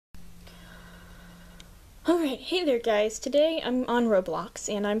Alright, hey there guys. Today I'm on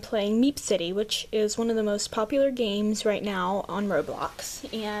Roblox and I'm playing MeepCity, which is one of the most popular games right now on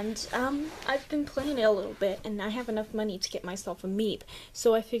Roblox. And I've been playing it a little bit and I have enough money to get myself a Meep.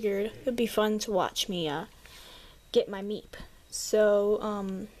 So I figured it'd be fun to watch me get my Meep.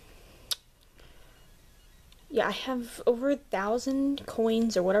 So yeah, I have over 1,000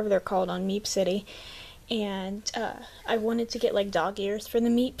 coins or whatever they're called on MeepCity. And I wanted to get like dog ears for the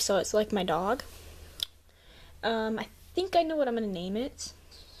Meep, so it's like my dog. I think I know what I'm gonna name it.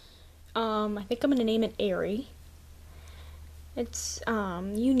 I think I'm gonna name it Airy. It's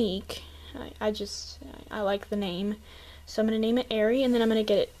unique. I like the name, so I'm gonna name it Airy, and then I'm gonna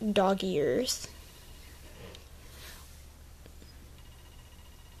get it dog ears.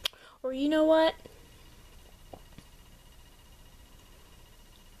 Or you know what?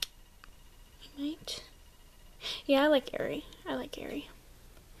 I might. Yeah, I like Airy. I like Airy.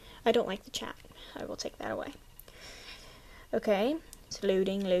 I don't like the chat. I will take that away. Okay, it's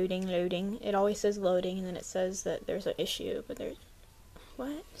loading, loading, loading. It always says loading, and then it says that there's an issue, but there's...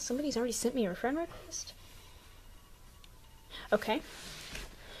 What? Somebody's already sent me a friend request? Okay.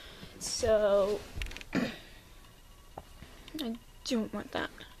 So... I don't want that.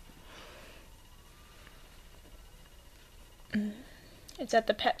 It's at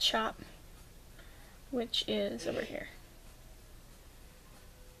the pet shop, which is over here.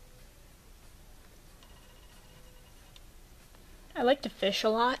 I like to fish a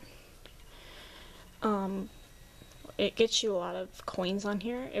lot. It gets you a lot of coins on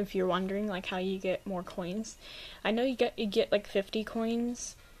here, if you're wondering like how you get more coins. I know you get like 50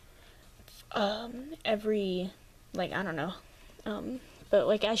 coins every, like, I don't know. But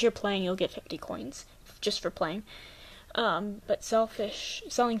like as you're playing you'll get 50 coins just for playing. But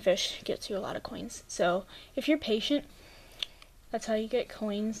selling fish gets you a lot of coins. So if you're patient, that's how you get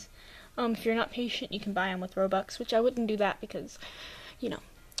coins. If you're not patient, you can buy them with Robux, which I wouldn't do that because, you know.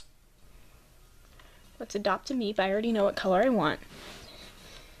 Let's adopt a Meep. I already know what color I want.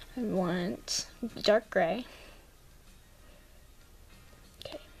 I want dark gray.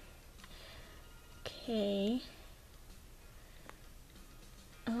 Okay. Okay.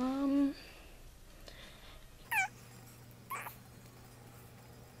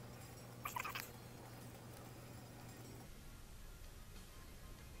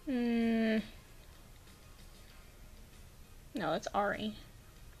 No, it's Ari.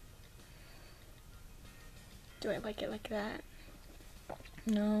 Do I like it like that?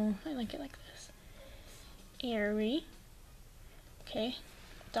 No, I like it like this. Airy. Okay.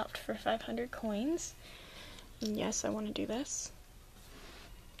 Adopt for 500 coins. And yes, I want to do this.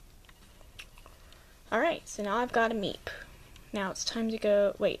 Alright, so now I've got a Meep. Now it's time to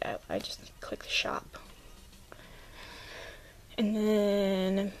go... Wait, I just click the shop. And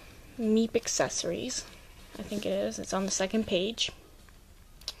then... Meep accessories. I think it is. It's on the second page.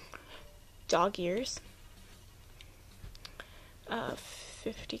 Dog ears.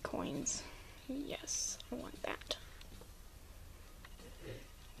 50 coins. Yes, I want that.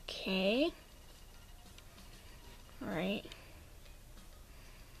 Okay. Alright.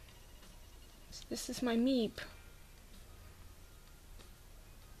 So this is my Meep.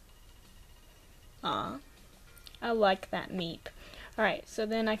 I like that Meep. Alright, so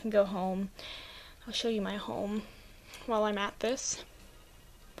then I can go home. I'll show you my home while I'm at this.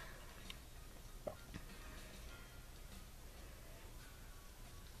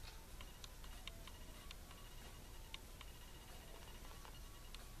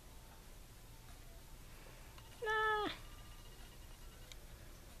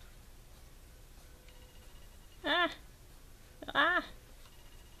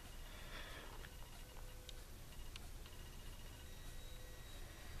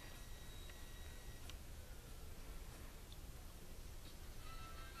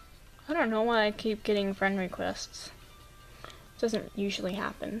 I don't know why I keep getting friend requests. It doesn't usually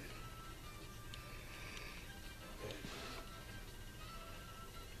happen.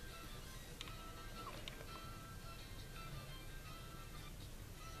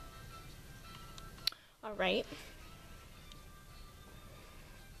 Alright.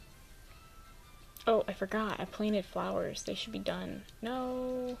 Oh, I forgot. I planted flowers. They should be done.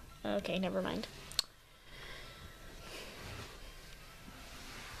 No. Okay, never mind.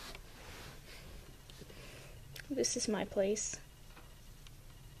 This is my place.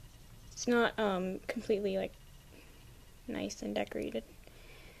 It's not completely like nice and decorated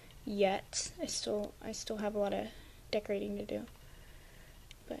yet. I still have a lot of decorating to do.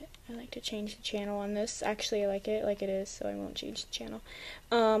 But I like to change the channel on this. Actually, I like it is, so I won't change the channel.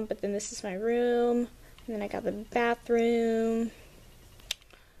 But then this is my room, and then I got the bathroom.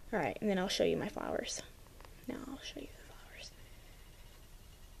 Alright, and then I'll show you my flowers. Now I'll show you the flowers.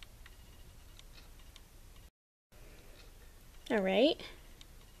 Alright.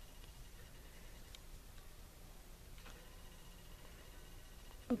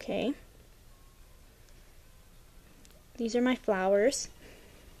 Okay. These are my flowers.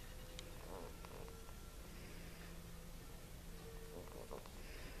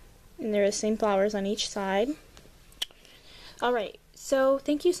 And there are the same flowers on each side. Alright, so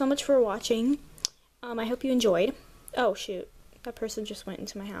thank you so much for watching. I hope you enjoyed. Oh shoot, that person just went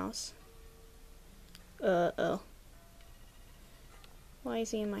into my house. Uh-oh. Why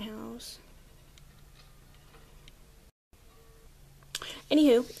is he in my house?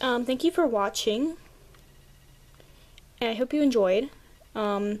 Anywho, thank you for watching. And I hope you enjoyed.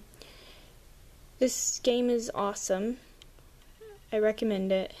 This game is awesome. I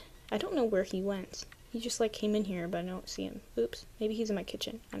recommend it. I don't know where he went. He just like came in here, but I don't see him. Oops, maybe he's in my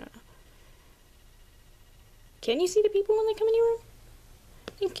kitchen. I don't know. Can you see the people when they come in your room?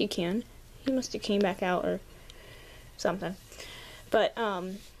 I think you can. He must have came back out or something. But,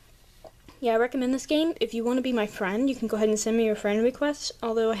 yeah, I recommend this game. If you want to be my friend, you can go ahead and send me your friend request.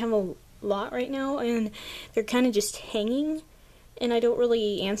 Although I have a lot right now, and they're kind of just hanging. And I don't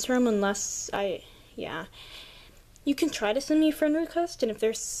really answer them unless yeah. You can try to send me a friend request, and if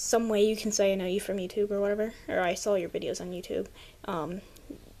there's some way you can say I know you from YouTube or whatever, or I saw your videos on YouTube,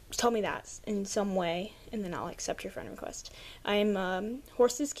 tell me that in some way, and then I'll accept your friend request. I'm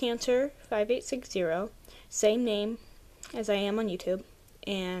Horses Canter 5860, same name as I am on YouTube,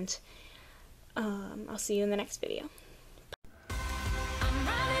 and I'll see you in the next video.